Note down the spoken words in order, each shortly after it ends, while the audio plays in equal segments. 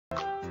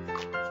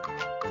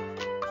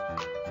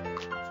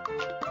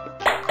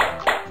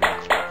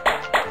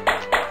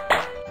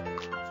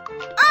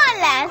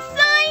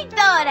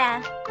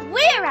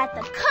We're at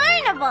the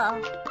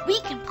Carnival. We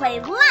can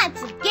play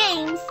lots of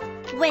games,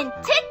 win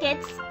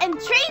tickets, and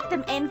trade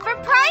them in for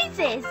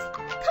prizes.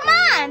 Come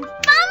on,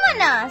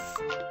 vámonos!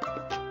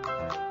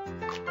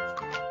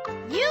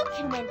 You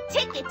can win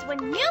tickets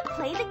when you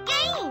play the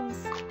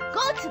games.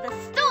 Go to the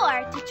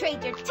store to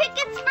trade your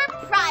tickets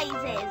for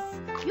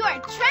prizes. Your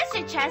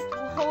treasure chest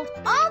will hold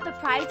all the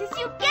prizes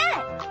you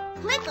get.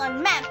 Click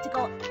on map to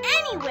go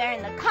anywhere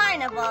in the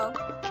carnival.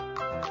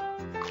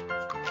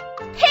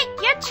 Pick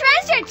your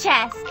treasure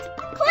chest.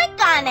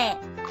 Click on it.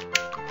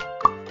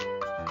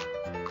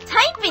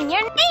 Type in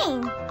your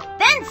name,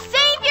 then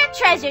save your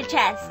treasure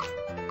chest.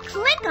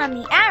 Click on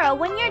the arrow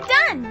when you're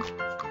done.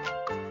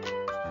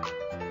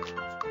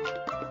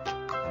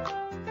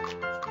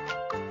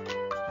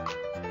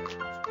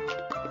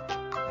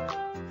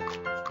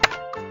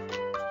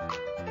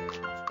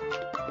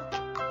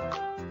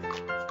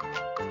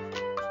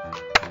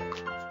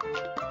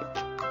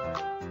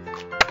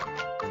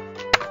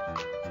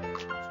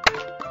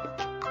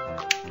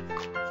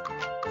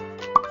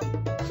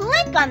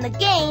 Click on the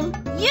game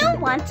you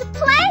want to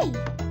play.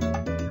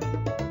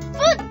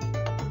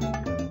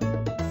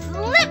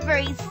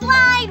 Slippery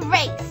slide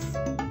race.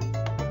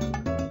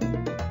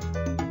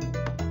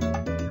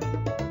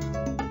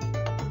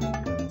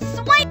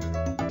 Swipe.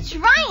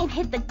 Try and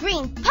hit the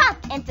green puck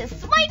into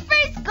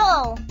Swiper's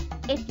goal.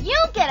 If you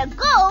get a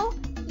goal,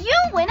 you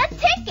win a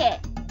ticket.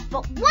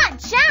 But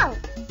watch out!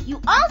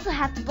 You also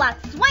have to block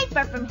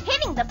Swiper from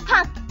hitting the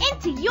puck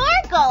into your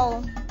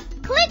goal.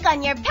 Click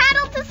on your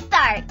paddle to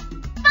start.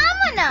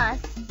 Vámonos!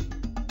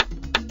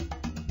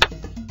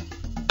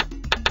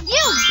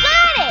 You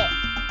got it!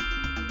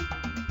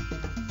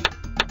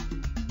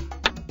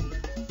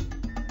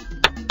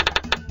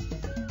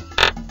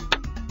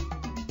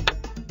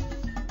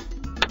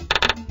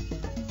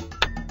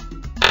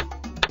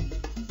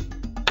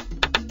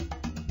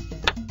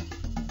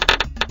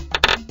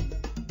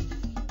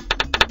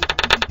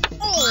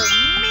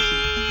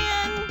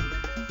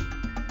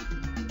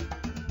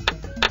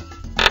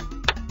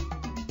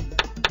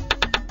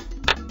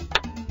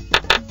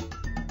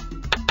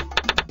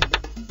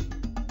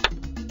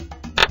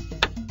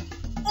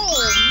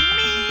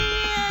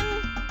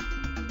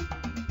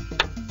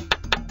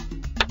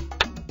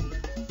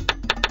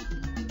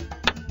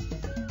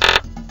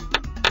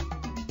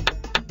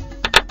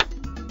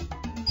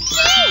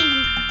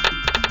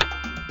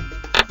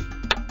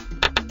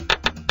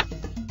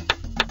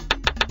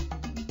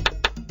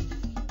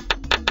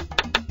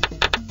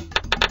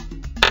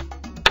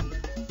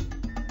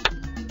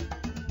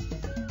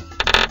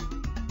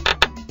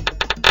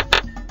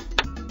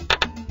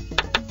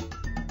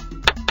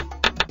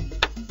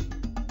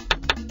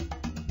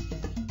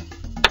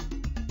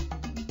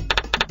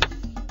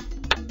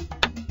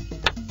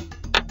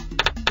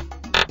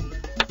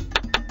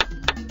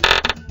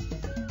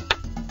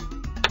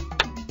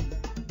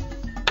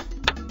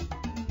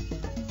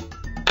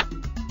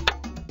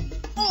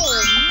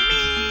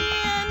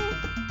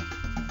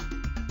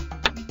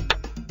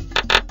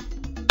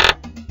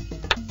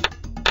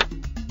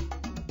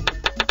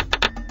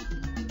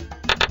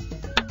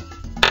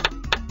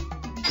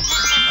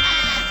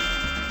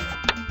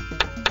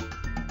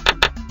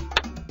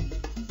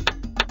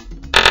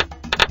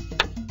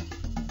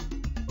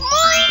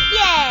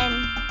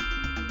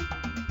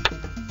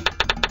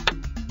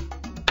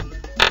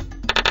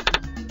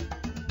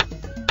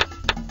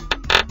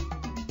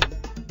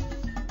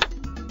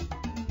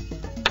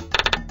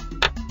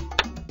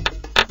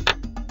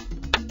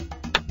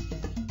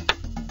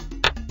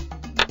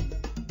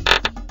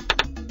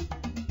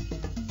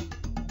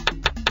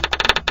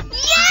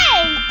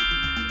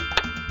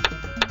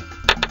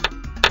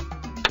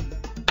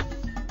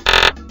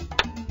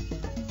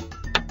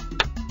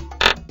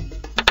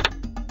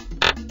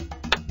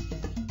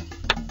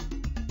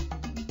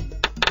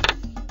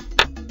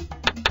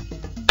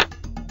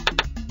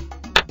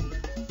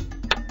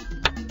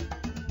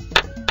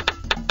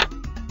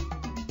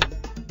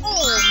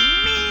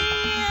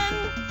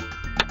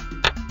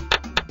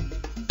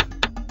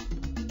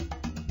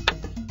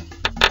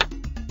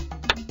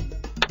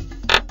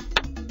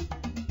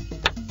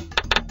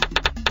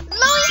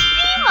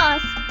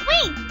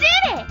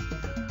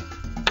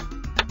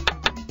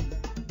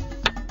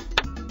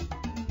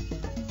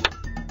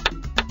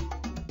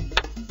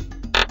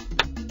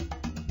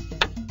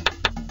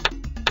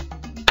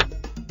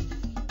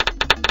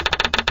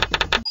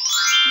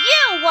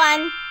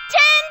 Won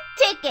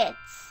 10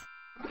 tickets.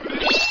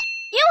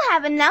 You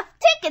have enough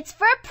tickets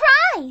for a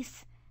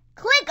prize.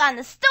 Click on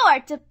the store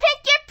to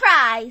pick your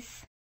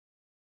prize.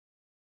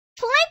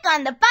 Click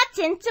on the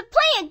button to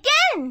play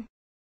again.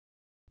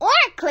 Or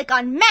click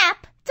on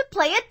map to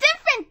play a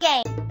different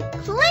game.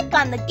 Click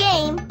on the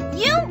game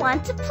you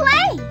want to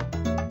play.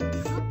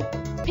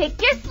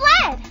 Pick your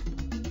sled.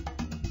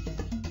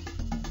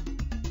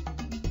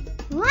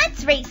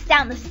 Let's race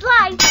down the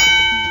slide.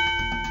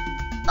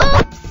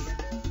 Oops!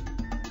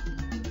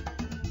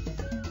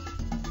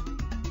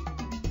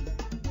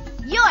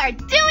 You're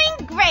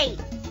doing great!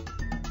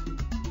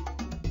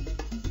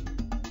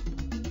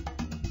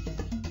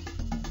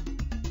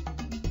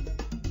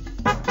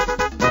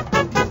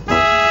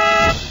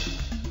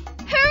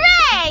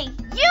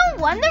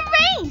 won the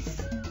race!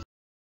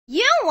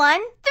 You won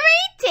 3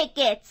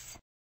 tickets!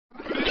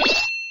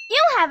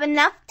 You have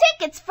enough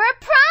tickets for a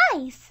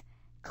prize!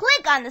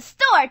 Click on the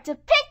store to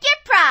pick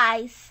your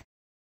prize!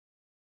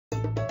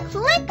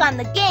 Click on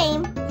the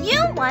game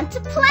you want to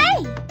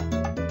play!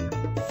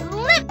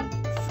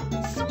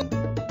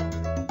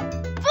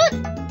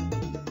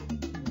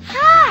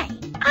 Hi,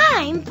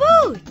 I'm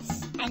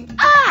Boots, and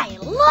I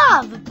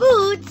love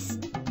boots.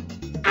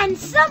 And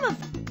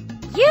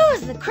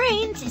use the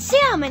crane to see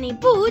how many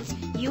boots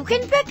you can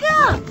pick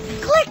up.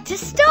 Click to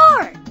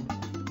start.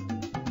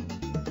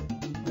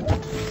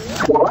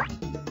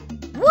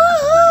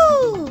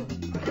 Woohoo!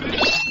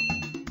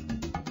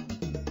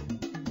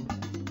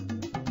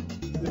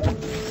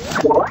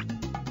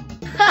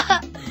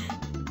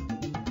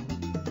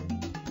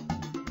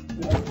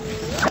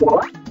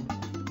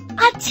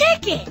 A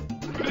ticket!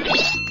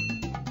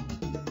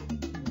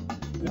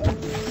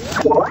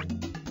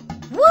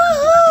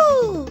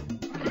 Woohoo!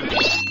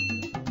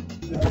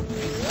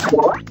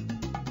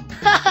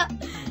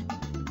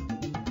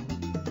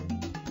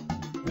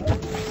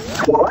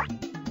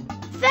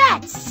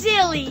 That's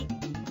silly!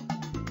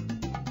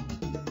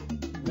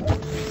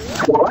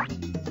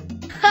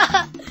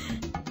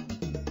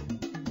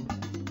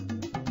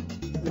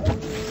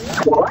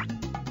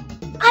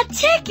 A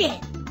ticket!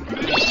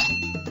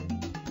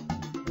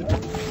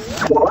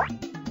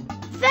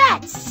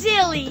 That's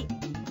silly!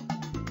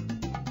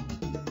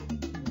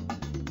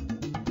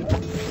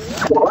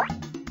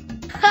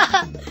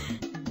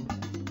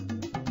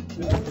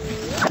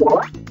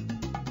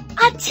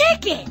 A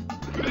ticket!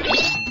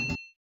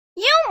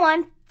 You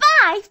won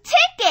 5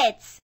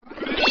 tickets!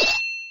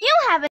 You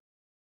have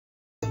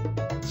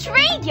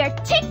Trade your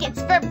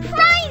tickets for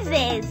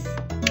prizes!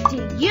 Do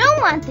you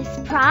want this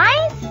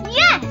prize?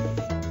 Yes!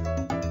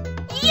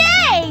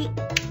 Yay!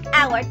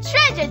 Our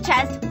treasure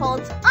chest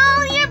holds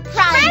all your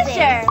prizes!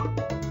 Treasure!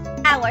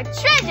 Our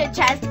treasure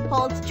chest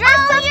holds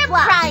all your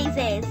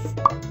prizes!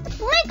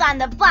 Click on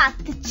the block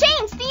to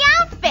change the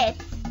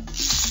outfits!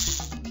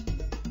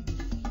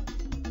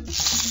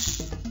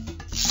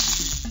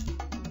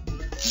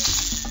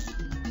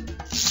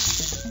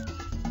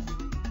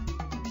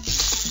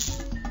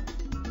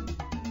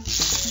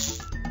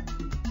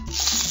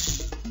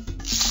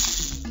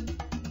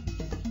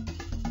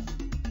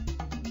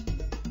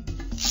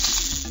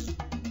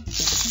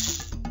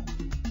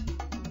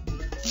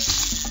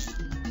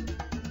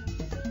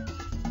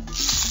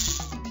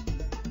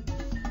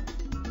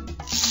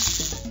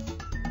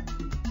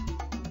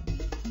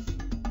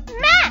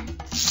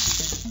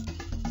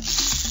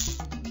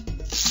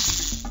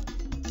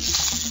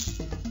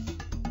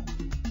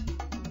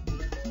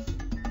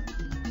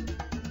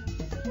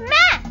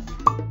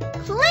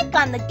 Click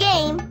on the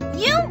game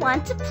you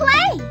want to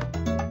play.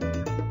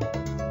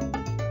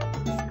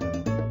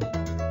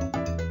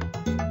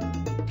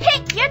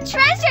 Pick your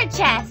treasure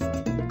chest.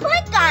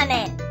 Click on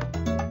it.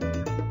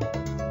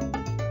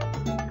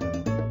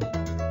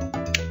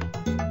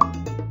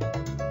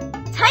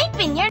 Type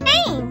in your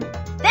name.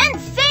 Then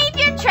save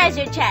your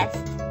treasure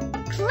chest.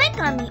 Click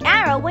on the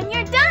arrow when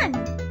you're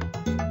done.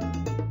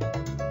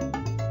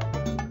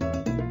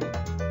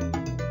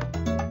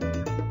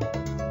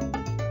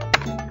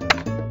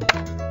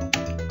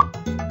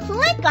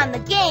 Click on the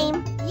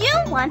game you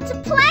want to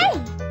play.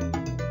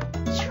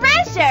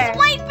 Treasure,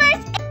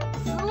 Swipers,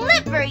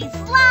 Slippery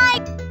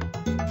Slide,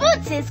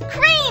 Boots'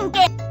 Crane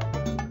Game.